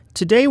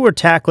Today we're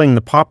tackling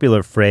the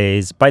popular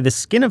phrase, by the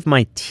skin of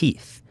my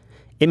teeth.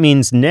 It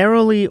means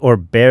narrowly or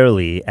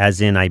barely, as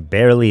in I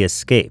barely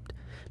escaped.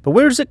 But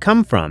where does it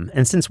come from,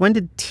 and since when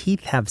did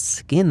teeth have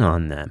skin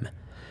on them?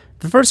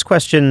 The first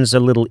question's a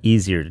little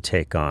easier to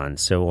take on,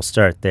 so we'll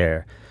start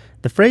there.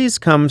 The phrase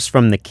comes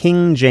from the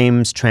King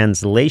James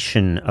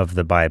translation of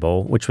the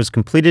Bible, which was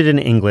completed in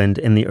England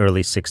in the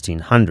early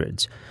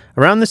 1600s,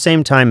 around the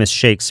same time as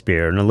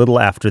Shakespeare and a little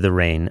after the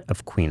reign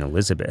of Queen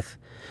Elizabeth.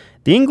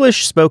 The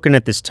English spoken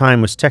at this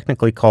time was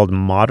technically called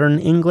Modern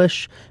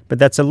English, but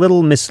that's a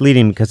little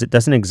misleading because it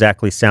doesn't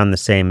exactly sound the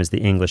same as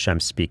the English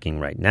I'm speaking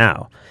right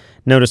now.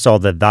 Notice all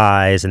the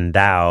thys and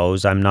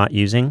thous I'm not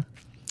using?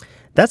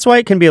 That's why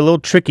it can be a little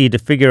tricky to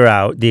figure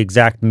out the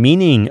exact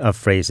meaning of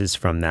phrases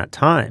from that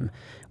time.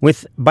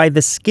 With by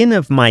the skin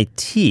of my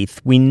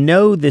teeth, we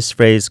know this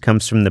phrase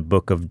comes from the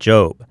book of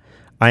Job.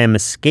 I am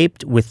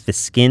escaped with the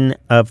skin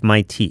of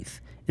my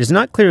teeth. It is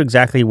not clear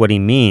exactly what he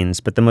means,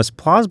 but the most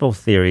plausible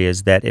theory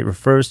is that it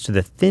refers to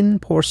the thin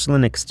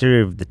porcelain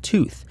exterior of the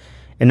tooth.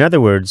 In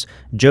other words,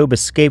 Job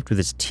escaped with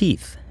his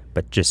teeth,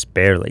 but just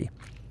barely.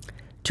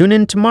 Tune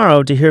in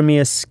tomorrow to hear me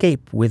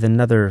escape with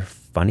another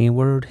funny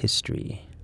word history.